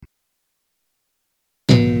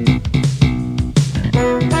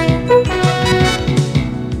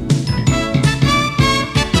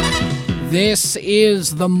This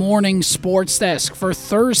is the Morning Sports Desk for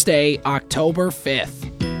Thursday, October 5th.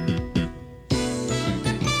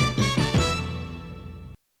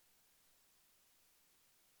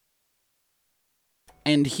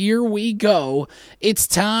 And here we go. It's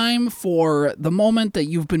time for the moment that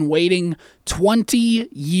you've been waiting 20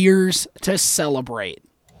 years to celebrate.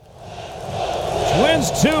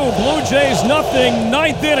 Twins 2, Blue Jays nothing,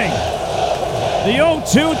 ninth inning. The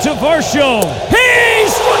 0-2 to Varsho. He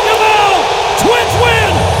struck him out! Twins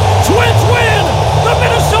win! Twins win! The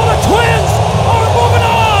Minnesota Twins are moving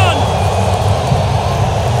on!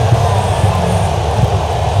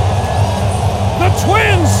 The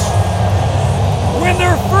Twins win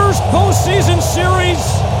their first postseason series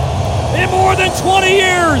in more than 20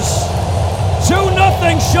 years.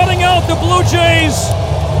 2-0 shutting out the Blue Jays.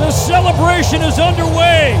 The celebration is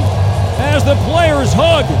underway as the players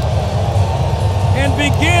hug and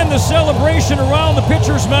begin the celebration around the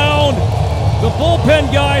pitcher's mound. The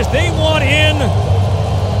bullpen guys, they want in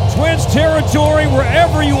Twins territory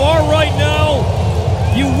wherever you are right now.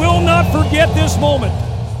 You will not forget this moment.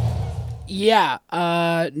 Yeah,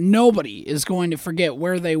 nobody is going to forget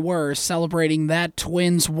where they were celebrating that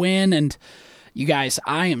Twins win. And you guys,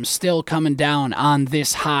 I am still coming down on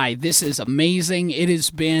this high. This is amazing. It has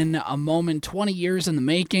been a moment, 20 years in the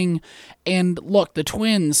making. And look, the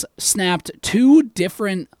Twins snapped 2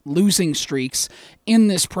 different losing streaks in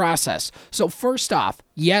this process. So first off,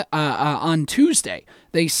 on Tuesday,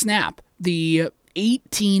 they snap the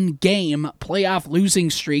 18-game playoff losing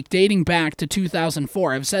streak dating back to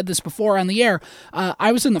 2004. I've said this before on the air.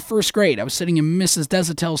 I was in the first grade. I was sitting in Mrs.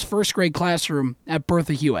 Desautel's first grade classroom at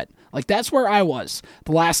Bertha Hewitt. Like, that's where I was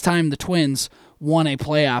the last time the Twins won a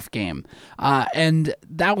playoff game. And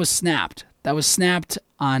that was snapped. That was snapped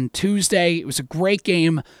on Tuesday. It was a great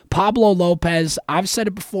game. Pablo Lopez, I've said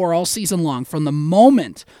it before all season long, from the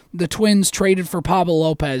moment the Twins traded for Pablo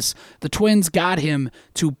Lopez, the Twins got him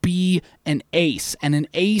to be an ace. And an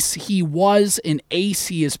ace he was, an ace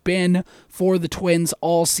he has been for the Twins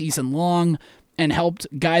all season long, and helped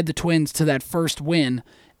guide the Twins to that first win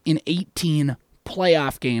in 18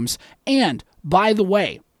 playoff games. And, by the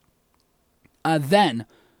way, then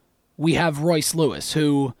we have Royce Lewis,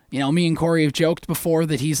 who, me and Corey have joked before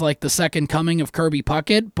that he's like the second coming of Kirby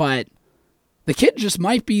Puckett, but the kid just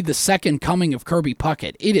might be the second coming of Kirby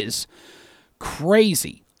Puckett. It is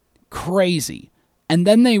crazy, crazy. And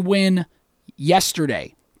then they win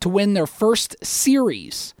yesterday to win their first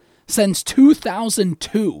series since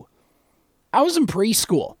 2002. I was in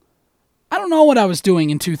preschool. I don't know what I was doing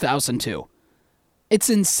in 2002. It's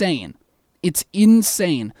insane. It's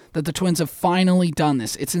insane that the Twins have finally done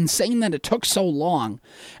this. It's insane that it took so long.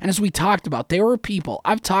 And as we talked about, there were people,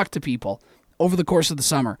 I've talked to people over the course of the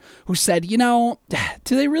summer who said, do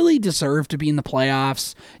they really deserve to be in the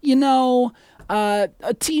playoffs?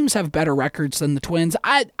 Teams have better records than the Twins.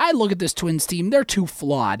 I look at this Twins team, they're too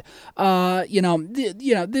flawed. They're not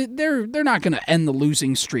going to end the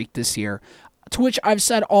losing streak this year. To which I've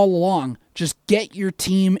said all along, just get your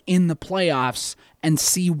team in the playoffs and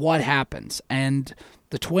see what happens. And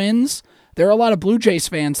the Twins, there are a lot of Blue Jays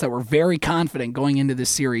fans that were very confident going into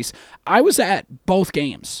this series. I was at both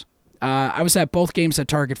games. I was at both games at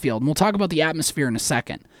Target Field. And we'll talk about the atmosphere in a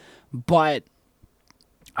second. But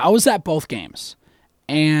I was at both games.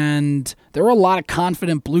 And there were a lot of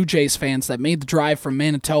confident Blue Jays fans that made the drive from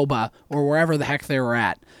Manitoba or wherever the heck they were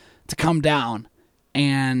at to come down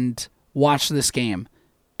and watch this game.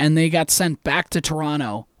 And they got sent back to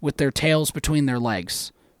Toronto with their tails between their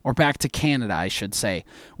legs. Or back to Canada, I should say,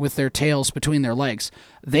 with their tails between their legs.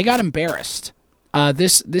 They got embarrassed.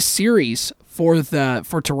 This series for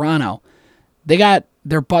Toronto, they got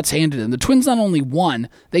their butts handed in. The Twins not only won,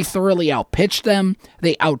 they thoroughly outpitched them,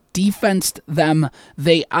 they out-defensed them,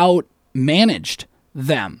 they out-managed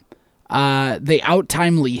them. They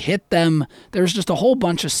out-timely hit them. There's just a whole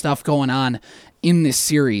bunch of stuff going on in this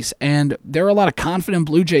series, and there are a lot of confident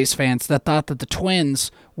Blue Jays fans that thought that the Twins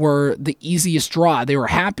were the easiest draw. They were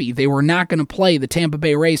happy they were not going to play the Tampa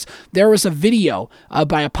Bay Rays. There was a video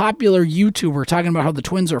by a popular YouTuber talking about how the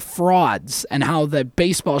Twins are frauds and how the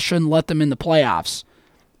baseball shouldn't let them in the playoffs.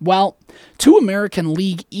 Well, to American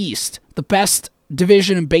League East, the best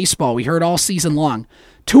division in baseball we heard all season long,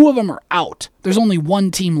 2 of them are out. There's only 1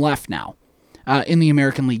 team left now in the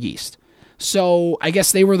American League East. So I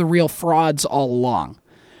guess they were the real frauds all along.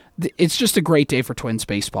 It's just a great day for Twins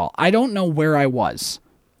baseball. I don't know where I was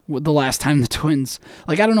the last time the Twins,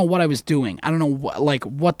 I don't know what I was doing. I don't know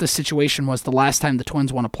what the situation was the last time the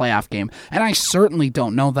Twins won a playoff game. And I certainly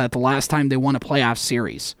don't know that the last time they won a playoff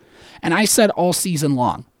series. And I said all season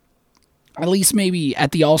long, at least maybe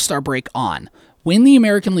at the All-Star break on, Win the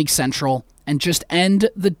American League Central and just end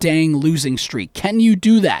the dang losing streak. Can you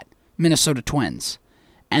do that, Minnesota Twins?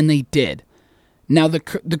 And they did. Now the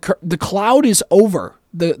cloud is over.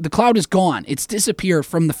 The cloud is gone. It's disappeared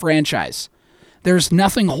from the franchise. There's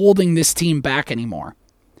nothing holding this team back anymore.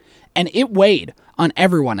 And it weighed on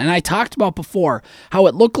everyone. And I talked about before how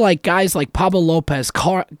it looked like guys like Pablo Lopez,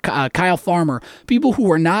 Kyle Farmer, people who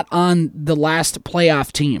were not on the last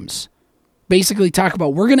playoff teams, basically talk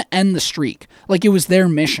about, we're going to end the streak. Like it was their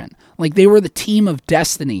mission. Like they were the team of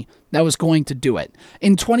destiny that was going to do it.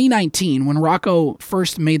 In 2019, when Rocco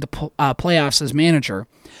first made the playoffs as manager,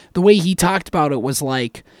 the way he talked about it was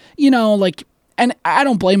like, and I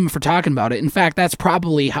don't blame him for talking about it. In fact, that's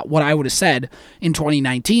probably what I would have said in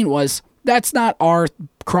 2019 was, that's not our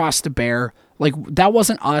cross to bear. Like, that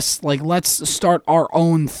wasn't us. Like, let's start our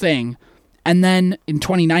own thing. And then in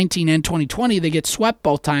 2019 and 2020, they get swept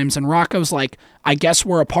both times, and Rocco's like, I guess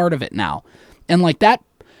we're a part of it now. And like that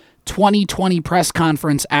 2020 press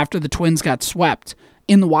conference after the Twins got swept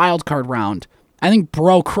in the wild card round, I think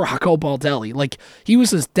broke Rocco Baldelli. Like, he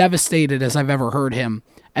was as devastated as I've ever heard him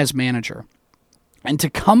as manager. And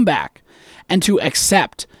to come back and to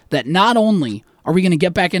accept that not only are we going to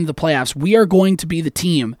get back into the playoffs, we are going to be the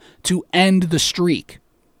team to end the streak.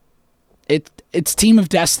 It's team of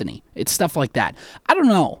destiny. It's stuff like that. I don't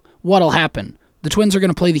know what'll happen. The Twins are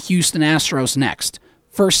going to play the Houston Astros next.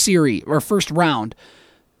 First round,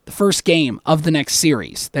 the first game of the next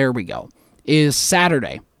series, there we go, is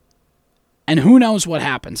Saturday. And who knows what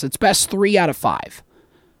happens. It's best 3 out of 5.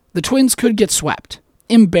 The Twins could get swept,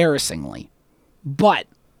 embarrassingly. But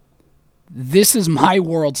this is my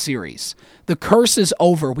World Series. The curse is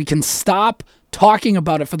over. We can stop talking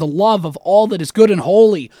about it for the love of all that is good and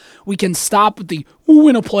holy. We can stop with the, we'll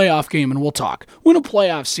win a playoff game and we'll talk. Win a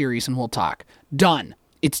playoff series and we'll talk. Done.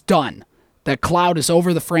 It's done. That cloud is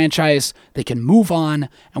over the franchise. They can move on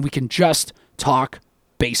and we can just talk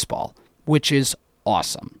baseball, which is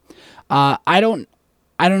awesome. I don't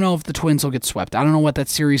know if the Twins will get swept. I don't know what that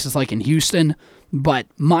series is like in Houston, but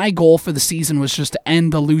my goal for the season was just to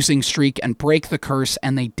end the losing streak and break the curse,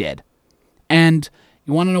 and they did. And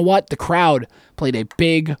you want to know what? The crowd played a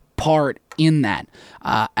big part in that.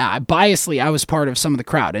 Biasly, I was part of some of the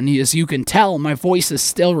crowd, and as you can tell, my voice is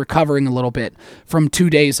still recovering a little bit from 2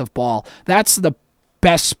 days of ball. That's the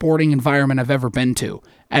best sporting environment I've ever been to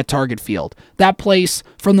at Target Field. That place,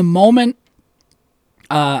 from the moment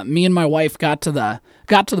me and my wife got to the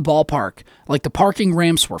ballpark, like the parking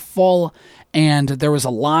ramps were full, and there was a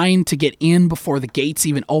line to get in before the gates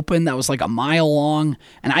even opened that was like a mile long,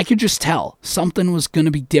 and I could just tell something was going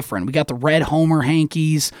to be different. We got the red Homer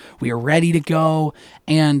hankies, we were ready to go,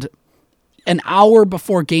 and an hour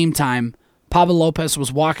before game time, Pablo Lopez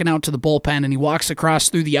was walking out to the bullpen, and he walks across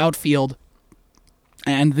through the outfield,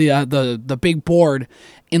 and the big board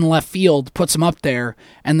in left field puts him up there,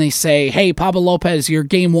 and they say, hey, Pablo Lopez, you're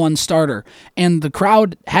game 1 starter. And the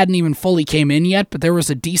crowd hadn't even fully came in yet, but there was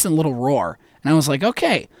a decent little roar. And I was like,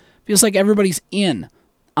 okay, feels like everybody's in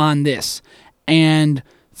on this. And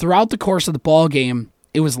throughout the course of the ball game,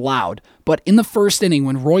 it was loud. But in the first inning,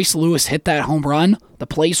 when Royce Lewis hit that home run, the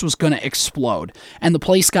place was going to explode. And the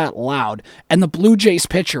place got loud. And the Blue Jays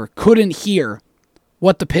pitcher couldn't hear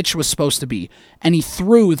what the pitch was supposed to be, and he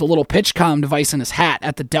threw the little pitch comm device in his hat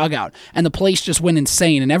at the dugout, and the place just went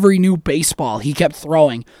insane, and every new baseball he kept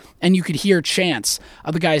throwing, and you could hear chants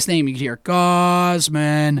of the guy's name. You could hear,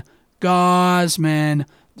 Gosman,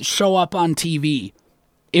 show up on TV.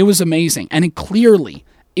 It was amazing, and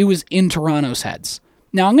it was in Toronto's heads.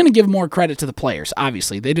 Now, I'm going to give more credit to the players,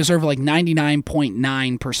 obviously. They deserve like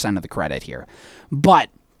 99.9% of the credit here, but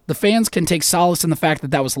the fans can take solace in the fact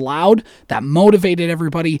that was loud, that motivated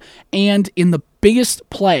everybody, and in the biggest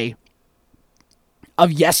play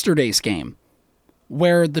of yesterday's game,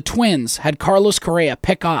 where the Twins had Carlos Correa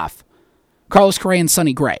and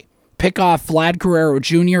Sonny Gray pick off Vlad Guerrero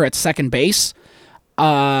Jr. at second base.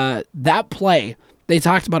 That play, they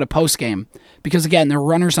talked about it post-game, because again, there were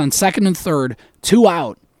runners on second and third, 2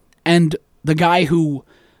 out, and the guy who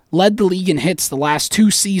led the league in hits the last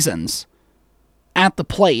 2 seasons at the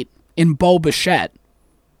plate in Bo Bichette,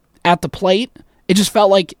 at the plate, it just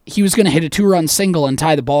felt like he was going to hit a 2-run single and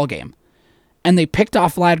tie the ball game. And they picked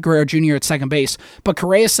off Vlad Guerrero Jr. at second base. But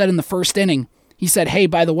Correa said in the first inning, he said, hey,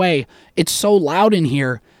 by the way, it's so loud in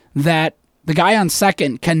here that the guy on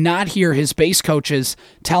second cannot hear his base coaches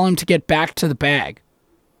tell him to get back to the bag.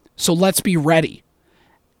 So let's be ready.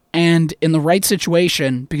 And in the right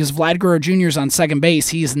situation, because Vlad Guerrero Jr. is on second base,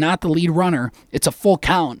 he is not the lead runner. It's a full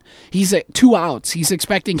count. He's at 2 outs. He's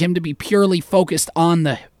expecting him to be purely focused on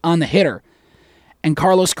the hitter. And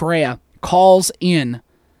Carlos Correa calls in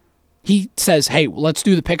He says, hey, let's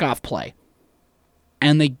do the pickoff play.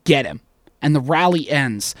 And they get him. And the rally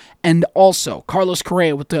ends. And also, Carlos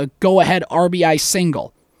Correa with the go-ahead RBI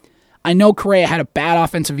single. I know Correa had a bad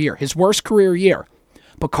offensive year, his worst career year.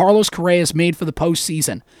 But Carlos Correa is made for the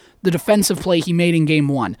postseason. The defensive play he made in Game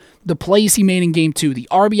 1, the plays he made in Game 2, the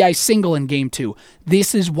RBI single in Game 2.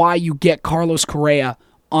 This is why you get Carlos Correa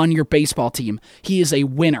on your baseball team. He is a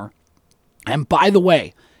winner. And by the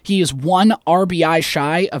way, he is 1 RBI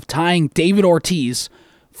shy of tying David Ortiz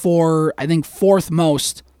for, I think, 4th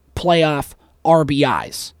most playoff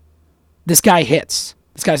RBIs. This guy hits.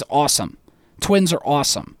 This guy's awesome. Twins are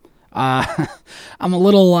awesome. I'm a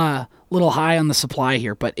little high on the supply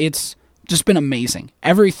here, but it's just been amazing.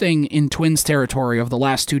 Everything in Twins territory over the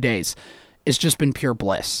last 2 days has just been pure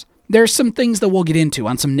bliss. There's some things that we'll get into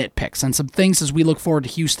on some nitpicks and some things as we look forward to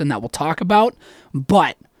Houston that we'll talk about,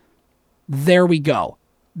 but there we go.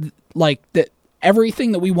 Like,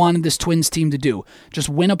 everything that we wanted this Twins team to do, just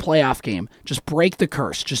win a playoff game, just break the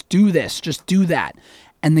curse, just do this, just do that,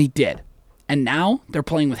 and they did. And now they're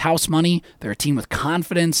playing with house money, they're a team with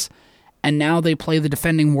confidence, and now they play the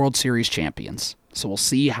defending World Series champions. So we'll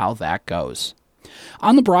see how that goes.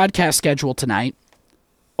 On the broadcast schedule tonight,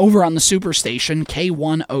 over on the Superstation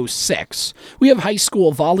K106, we have high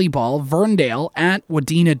school volleyball, Verndale at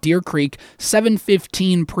Wadena Deer Creek,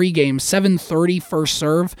 7:15 pregame, 7:30 first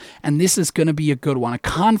serve, and this is going to be a good one. A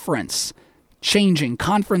conference changing,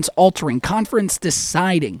 conference altering, conference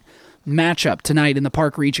deciding matchup tonight in the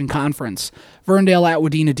Park Region Conference. Verndale at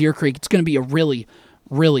Wadena Deer Creek. It's going to be a really,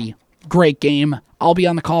 really great game. I'll be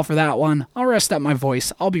on the call for that one. I'll rest up my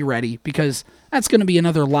voice. I'll be ready because that's going to be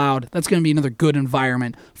another good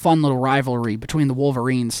environment, fun little rivalry between the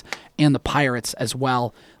Wolverines and the Pirates as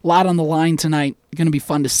well. A lot on the line tonight. Going to be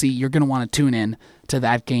fun to see. You're going to want to tune in to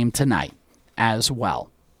that game tonight as well.